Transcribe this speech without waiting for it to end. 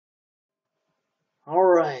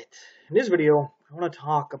Alright, in this video, I want to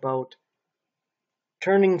talk about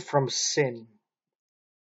turning from sin,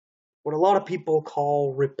 what a lot of people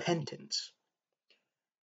call repentance.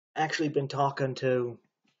 Actually been talking to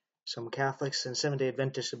some Catholics and Seventh-day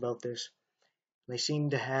Adventists about this. They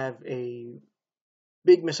seem to have a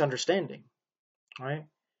big misunderstanding, right?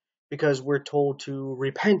 Because we're told to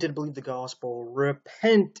repent and believe the gospel,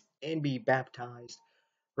 repent and be baptized,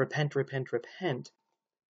 repent, repent, repent.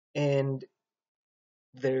 And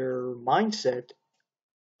their mindset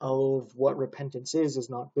of what repentance is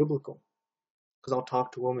not biblical. Because I'll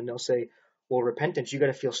talk to them and they'll say, well, repentance, you got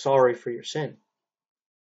to feel sorry for your sin.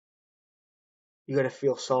 You got to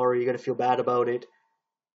feel sorry, you got to feel bad about it,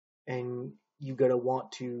 and you got to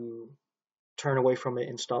want to turn away from it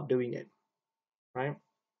and stop doing it, right?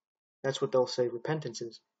 That's what they'll say repentance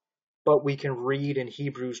is. But we can read in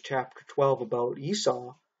Hebrews chapter 12 about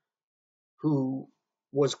Esau, who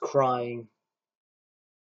was crying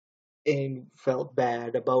and felt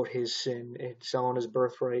bad about his sin and selling his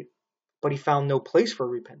birthright, but he found no place for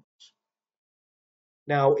repentance.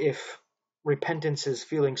 Now, if repentance is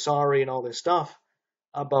feeling sorry and all this stuff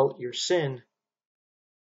about your sin,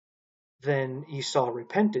 then Esau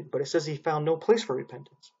repented, but it says he found no place for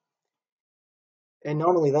repentance. And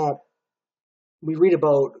not only that, we read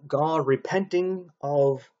about God repenting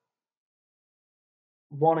of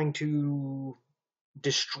wanting to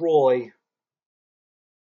destroy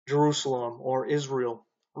Jerusalem or Israel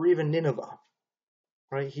or even Nineveh,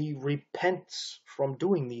 right? He repents from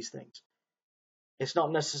doing these things. It's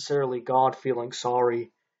not necessarily God feeling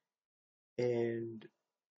sorry and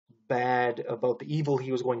bad about the evil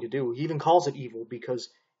he was going to do. He even calls it evil because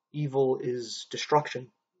evil is destruction.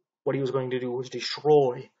 What he was going to do was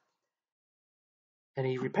destroy, and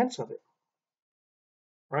he repents of it,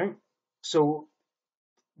 right? So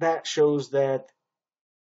that shows that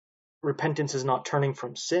repentance is not turning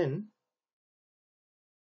from sin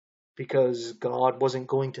because God wasn't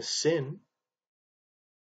going to sin,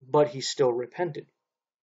 but he still repented.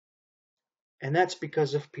 And that's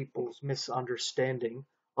because of people's misunderstanding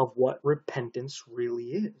of what repentance really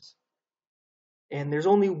is. And there's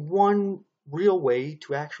only one real way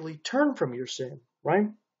to actually turn from your sin, right?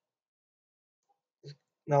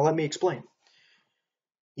 Now let me explain.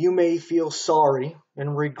 You may feel sorry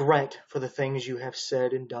and regret for the things you have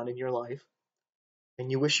said and done in your life, and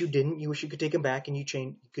you wish you didn't. You wish you could take them back and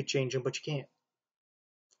you could change them, but you can't,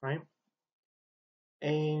 right?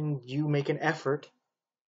 And you make an effort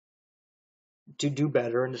to do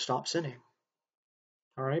better and to stop sinning,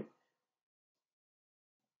 all right?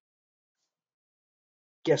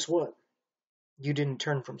 Guess what? You didn't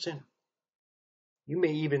turn from sin. You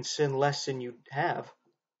may even sin less than you have,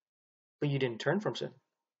 but you didn't turn from sin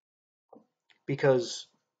because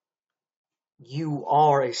you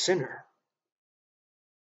are a sinner.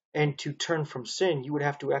 And to turn from sin, you would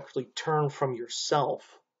have to actually turn from yourself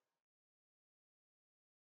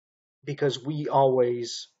because we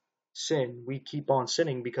always sin. We keep on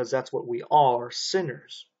sinning because that's what we are,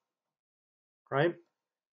 sinners, right?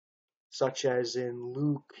 Such as in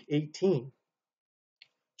Luke 18,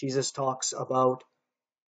 Jesus talks about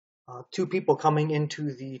two people coming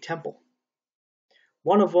into the temple.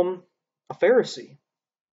 One of them, a Pharisee,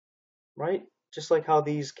 right? Just like how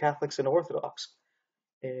these Catholics and Orthodox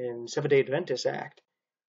and Seventh-day Adventists act,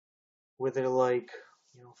 where they're like,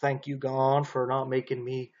 thank you, God, for not making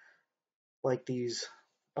me like these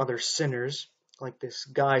other sinners, like this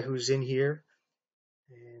guy who's in here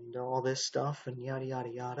and all this stuff and yada, yada,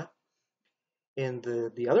 yada. And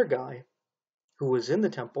the other guy who was in the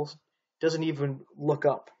temples doesn't even look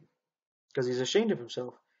up because he's ashamed of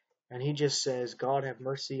himself. And he just says, God, have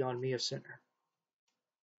mercy on me, a sinner.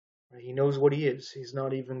 Right? He knows what he is. He's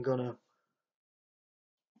not even going to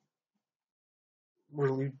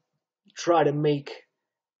really try to make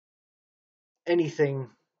anything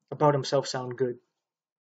about himself sound good.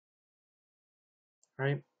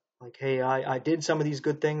 Right? Like, hey, I did some of these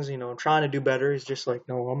good things, I'm trying to do better. He's just like,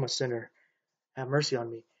 no, I'm a sinner. Have mercy on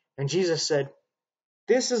me. And Jesus said,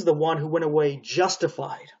 this is the one who went away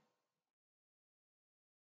justified.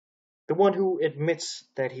 The one who admits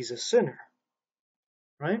that he's a sinner.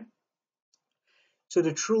 Right? So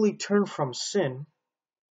to truly turn from sin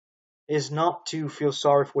is not to feel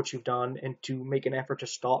sorry for what you've done and to make an effort to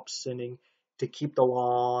stop sinning, to keep the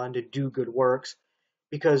law and to do good works,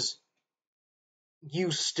 because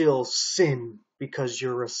you still sin because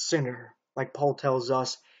you're a sinner, like Paul tells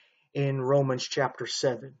us in Romans chapter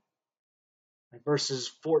 7. Like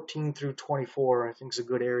verses 14 through 24, I think is a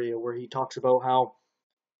good area where he talks about how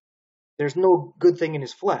there's no good thing in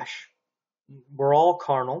his flesh. We're all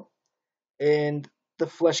carnal, and the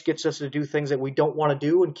flesh gets us to do things that we don't want to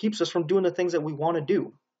do and keeps us from doing the things that we want to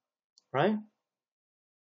do, right?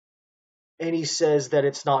 And he says that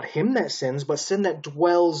it's not him that sins, but sin that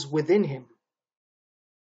dwells within him.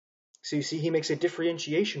 So you see, he makes a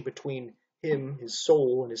differentiation between him, his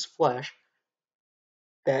soul, and his flesh,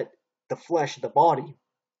 that the flesh, the body,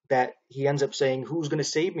 that he ends up saying, who's going to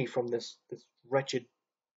save me from this wretched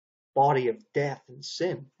body of death and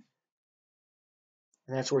sin?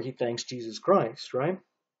 And that's where he thanks Jesus Christ, right?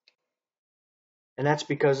 And that's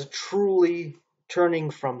because truly turning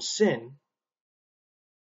from sin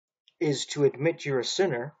is to admit you're a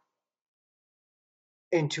sinner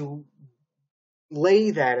and to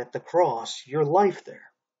lay that at the cross, your life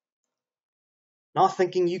there. Not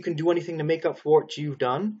thinking you can do anything to make up for what you've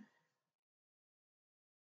done,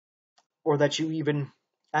 or that you even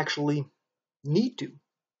actually need to.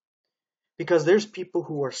 Because there's people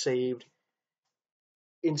who are saved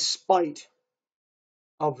in spite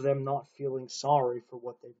of them not feeling sorry for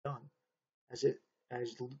what they've done. As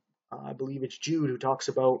I believe it's Jude who talks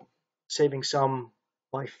about saving some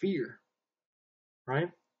by fear,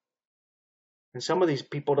 right? And some of these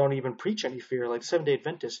people don't even preach any fear, like Seventh-day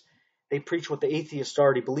Adventists. They preach what the atheists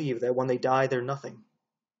already believe, that when they die, they're nothing. And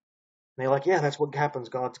they're like, yeah, that's what happens.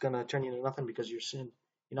 God's going to turn you into nothing because you're sin.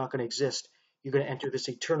 You're not going to exist. You're going to enter this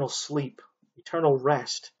eternal sleep, eternal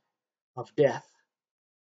rest of death,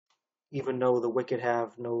 even though the wicked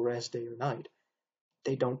have no rest day or night.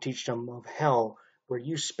 They don't teach them of hell, where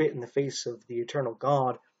you spit in the face of the eternal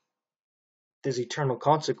God. There's eternal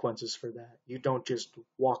consequences for that. You don't just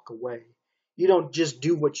walk away. You don't just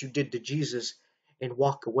do what you did to Jesus and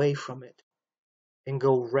walk away from it and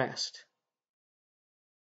go rest.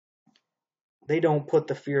 They don't put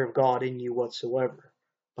the fear of God in you whatsoever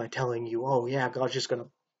by telling you, oh yeah, God's just going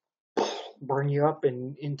to burn you up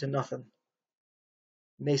and into nothing.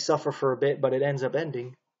 You may suffer for a bit, but it ends up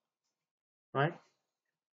ending, right?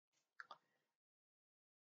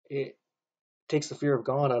 It takes the fear of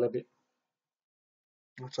God out of it.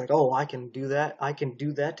 It's like, oh, I can do that. I can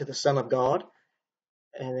do that to the Son of God.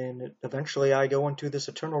 And then eventually I go into this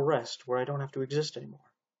eternal rest where I don't have to exist anymore.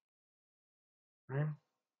 Right?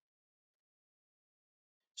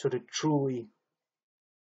 So to truly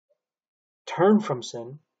turn from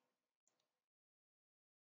sin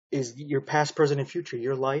is your past, present, and future.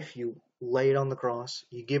 Your life, you lay it on the cross.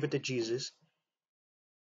 You give it to Jesus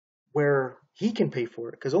where he can pay for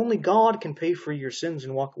it. Because only God can pay for your sins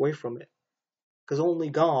and walk away from it. Because only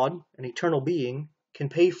God, an eternal being, can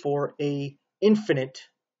pay for a infinite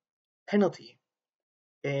penalty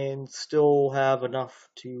and still have enough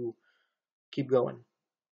to keep going.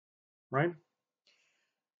 Right?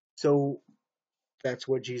 So that's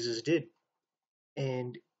what Jesus did.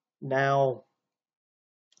 And now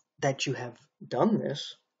that you have done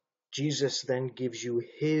this, Jesus then gives you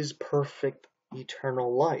his perfect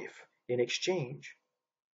eternal life in exchange.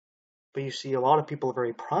 But you see, a lot of people are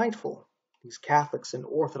very prideful. These Catholics and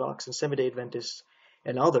Orthodox and Seventh-day Adventists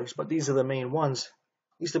and others, but these are the main ones.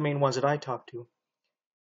 These are the main ones that I talk to.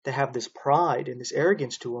 They have this pride and this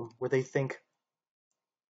arrogance to them where they think,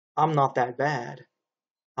 I'm not that bad.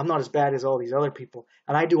 I'm not as bad as all these other people.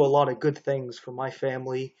 And I do a lot of good things for my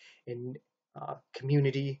family and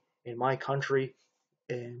community in my country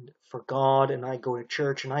and for God. And I go to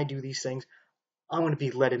church and I do these things. I'm going to be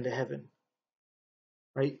led into heaven.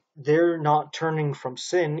 Right? They're not turning from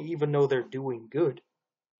sin even though they're doing good.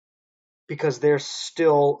 Because they're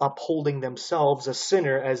still upholding themselves a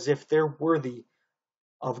sinner as if they're worthy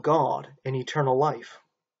of God and eternal life.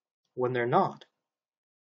 When they're not.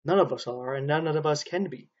 None of us are, and none of us can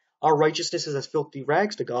be. Our righteousness is as filthy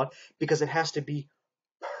rags to God because it has to be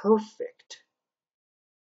perfect,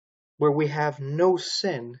 where we have no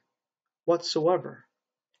sin whatsoever.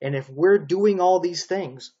 And if we're doing all these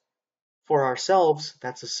things for ourselves,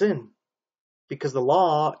 that's a sin. Because the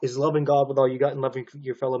law is loving God with all you got and loving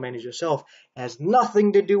your fellow man as yourself. It has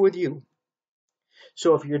nothing to do with you.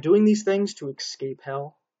 So if you're doing these things to escape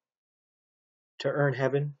hell, to earn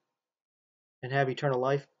heaven, and have eternal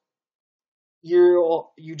life,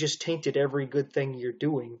 you just tainted every good thing you're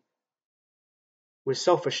doing with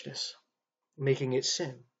selfishness, making it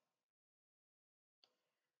sin.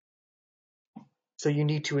 So you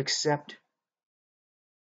need to accept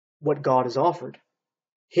what God has offered.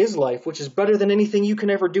 His life, which is better than anything you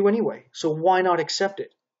can ever do anyway. So why not accept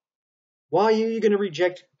it? Why are you going to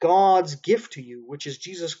reject God's gift to you, which is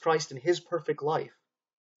Jesus Christ and his perfect life,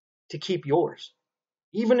 to keep yours?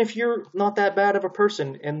 Even if you're not that bad of a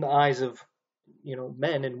person in the eyes of,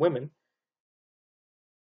 men and women,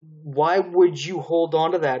 why would you hold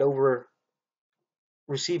on to that over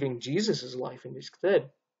receiving Jesus' life instead?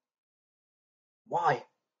 Why?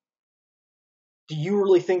 Do you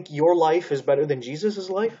really think your life is better than Jesus'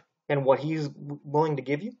 life and what he's willing to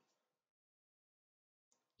give you?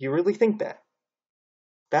 You really think that?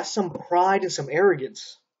 That's some pride and some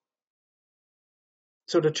arrogance.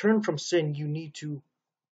 So to turn from sin, you need to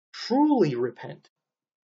truly repent.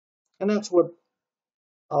 And that's what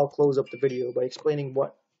I'll close up the video by explaining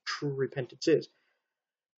what true repentance is.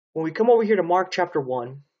 When we come over here to Mark chapter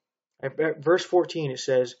 1, at verse 14, it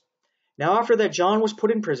says, Now after that John was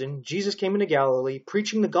put in prison, Jesus came into Galilee,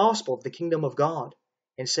 preaching the gospel of the kingdom of God,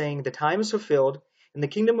 and saying, The time is fulfilled, and the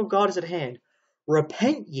kingdom of God is at hand.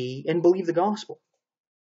 Repent ye and believe the gospel.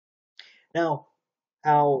 Now,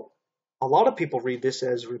 how a lot of people read this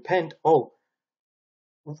as repent. Oh,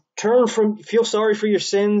 feel sorry for your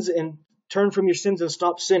sins and turn from your sins and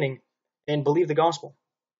stop sinning and believe the gospel.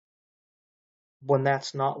 When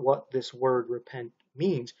that's not what this word repent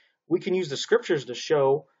means. We can use the scriptures to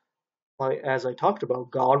show, as I talked about,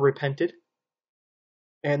 God repented.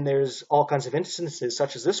 And there's all kinds of instances,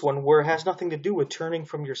 such as this one, where it has nothing to do with turning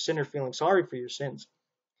from your sin or feeling sorry for your sins.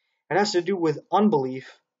 It has to do with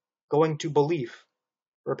unbelief going to belief.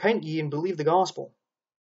 Repent ye and believe the gospel.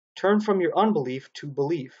 Turn from your unbelief to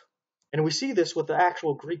belief. And we see this with the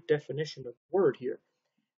actual Greek definition of the word here.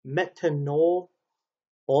 Metanoia.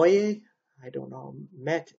 I don't know.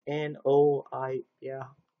 Met-N-O-I. Yeah,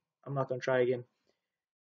 I'm not going to try again.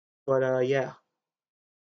 But yeah,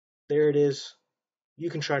 there it is. You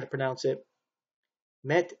can try to pronounce it.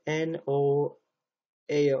 Met-N-O-A-O.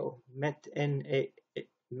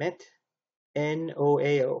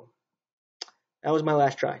 Met-N-O-A-O. That was my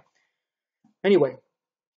last try. Anyway,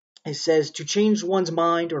 it says to change one's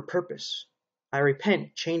mind or purpose. I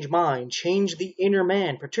repent, change mind, change the inner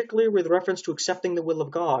man, particularly with reference to accepting the will of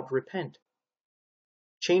God. Repent.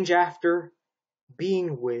 Change after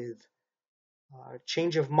being with.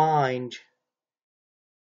 Change of mind.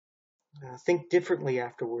 Think differently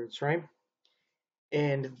afterwards, right?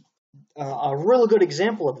 And a really good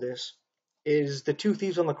example of this is the two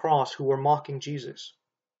thieves on the cross who were mocking Jesus.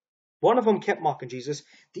 One of them kept mocking Jesus.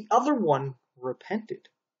 The other one repented.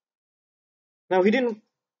 Now, he didn't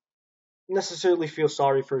necessarily feel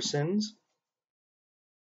sorry for his sins.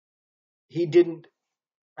 He didn't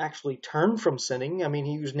actually turn from sinning. I mean,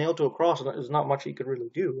 he was nailed to a cross, and there's not much he could really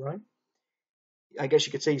do, right? I guess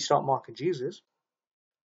you could say he stopped mocking Jesus.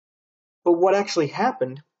 But what actually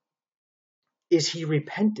happened is he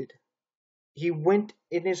repented. He went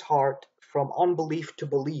in his heart from unbelief to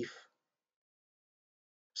belief.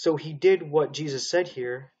 So he did what Jesus said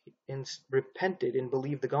here and repented and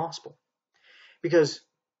believed the gospel. Because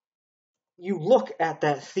you look at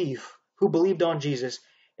that thief who believed on Jesus,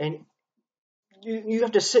 and you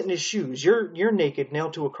have to sit in his shoes. You're naked,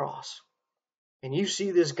 nailed to a cross. And you see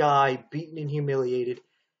this guy beaten and humiliated,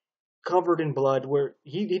 covered in blood, where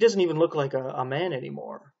he doesn't even look like a man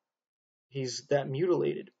anymore. He's that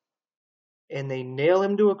mutilated. And they nail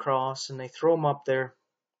him to a cross, and they throw him up there.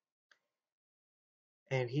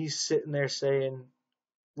 And he's sitting there saying,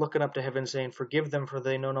 looking up to heaven, saying, Forgive them, for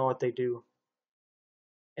they don't know what they do.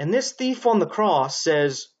 And this thief on the cross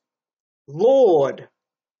says, Lord,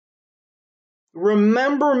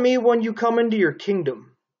 remember me when you come into your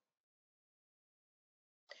kingdom.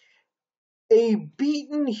 A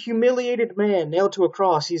beaten, humiliated man nailed to a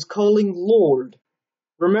cross, he's calling Lord,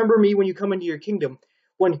 remember me when you come into your kingdom,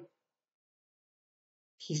 when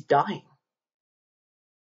he's dying.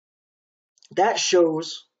 That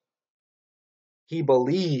shows he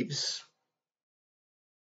believes.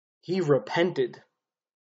 He repented.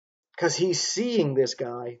 Because he's seeing this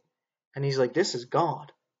guy, and he's like, this is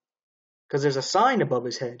God. Because there's a sign above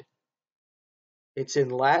his head. It's in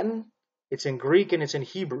Latin, it's in Greek, and it's in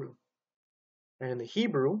Hebrew. And in the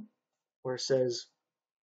Hebrew, where it says,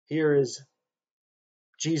 here is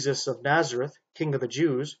Jesus of Nazareth, King of the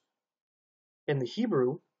Jews, in the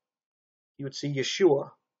Hebrew, you would see Yeshua,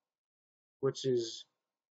 which is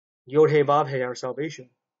Yod-Heh-Vav-Heh, our salvation.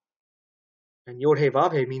 And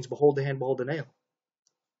Yod-Heh-Vav-Heh means behold the hand, behold the nail.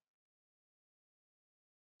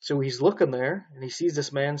 So he's looking there, and he sees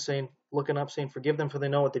this man looking up, saying, Forgive them, for they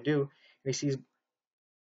know what they do. And he sees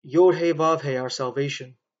Yod-Heh-Vav-Heh, our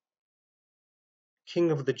salvation, King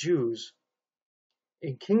of the Jews.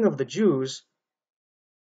 And King of the Jews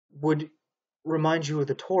would remind you of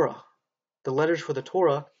the Torah. The letters for the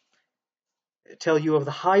Torah tell you of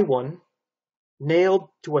the High One nailed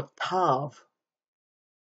to a tav.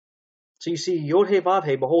 So you see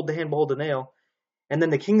Yod-Heh-Vav-Heh, behold the hand, behold the nail. And then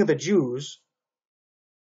the King of the Jews,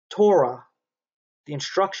 Torah, the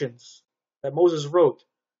instructions that Moses wrote,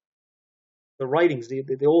 the writings,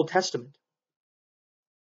 the Old Testament.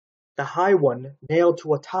 the high one nailed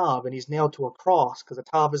to a tav, and he's nailed to a cross, because a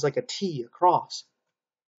tav is like a T, a cross.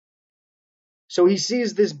 So he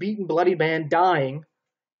sees this beaten, bloody man dying,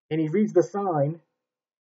 and he reads the sign,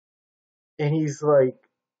 and he's like,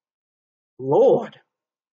 Lord,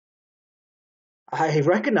 I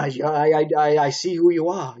recognize you. I see who you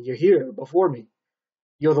are. You're here before me.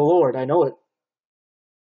 You're the Lord. I know it.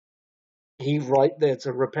 That's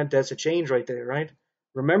a repent, that's a change right there, right?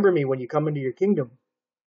 Remember me when you come into your kingdom.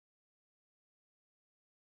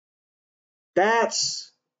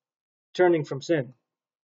 That's turning from sin.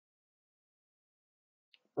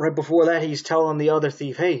 Right before that, he's telling the other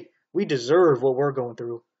thief, hey, we deserve what we're going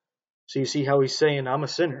through. So you see how he's saying, I'm a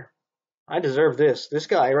sinner. I deserve this. This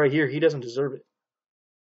guy right here, he doesn't deserve it.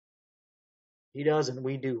 He doesn't.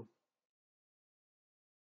 We do.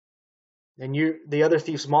 And the other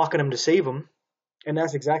thief's mocking him to save him. And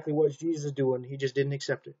that's exactly what Jesus is doing. He just didn't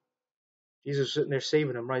accept it. Jesus was sitting there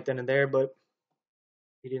saving him right then and there, but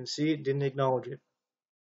he didn't see it, didn't acknowledge it.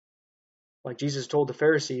 Like Jesus told the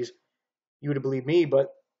Pharisees, you would have believed me,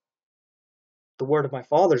 but the word of my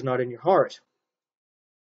Father's not in your heart.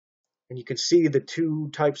 And you can see the two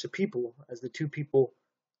types of people as the two people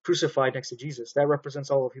crucified next to Jesus. That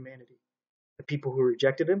represents all of humanity. The people who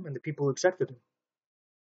rejected him and the people who accepted him.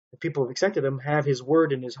 The people who accepted him have his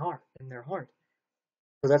word in their heart.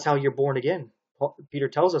 So that's how you're born again. Peter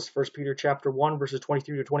tells us, 1 Peter chapter 1, verses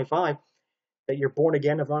 23 to 25, that you're born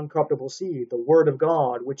again of uncorruptible seed, the word of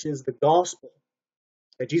God, which is the gospel.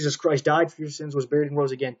 That Jesus Christ died for your sins, was buried, and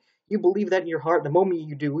rose again. You believe that in your heart. The moment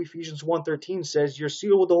you do, Ephesians 1:13 says you're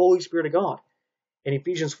sealed with the Holy Spirit of God. And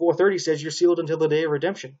Ephesians 4:30 says you're sealed until the day of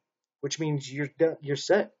redemption, which means you're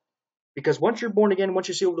set. Because once you're born again, once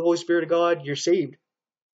you're sealed with the Holy Spirit of God, you're saved.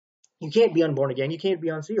 You can't be unborn again. You can't be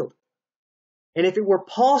unsealed. And if it were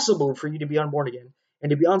possible for you to be unborn again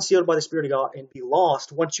and to be unsealed by the Spirit of God and be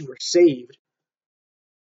lost once you were saved,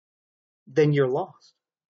 then you're lost.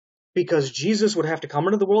 Because Jesus would have to come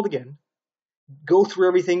into the world again, go through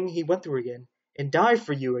everything he went through again, and die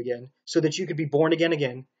for you again so that you could be born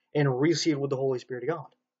again and resealed with the Holy Spirit of God.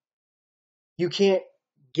 You can't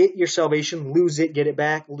get your salvation, lose it, get it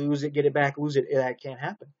back, lose it, get it back, lose it. That can't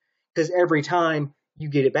happen. Because every time you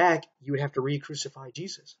get it back, you would have to re-crucify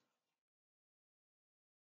Jesus.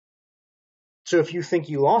 So if you think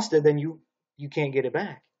you lost it, then you can't get it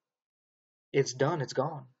back. It's done. It's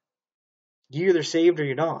gone. You're either saved or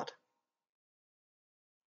you're not.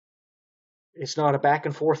 It's not a back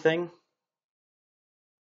and forth thing.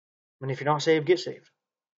 And if you're not saved, get saved.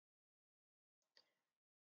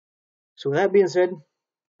 So with that being said,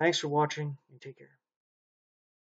 thanks for watching and take care.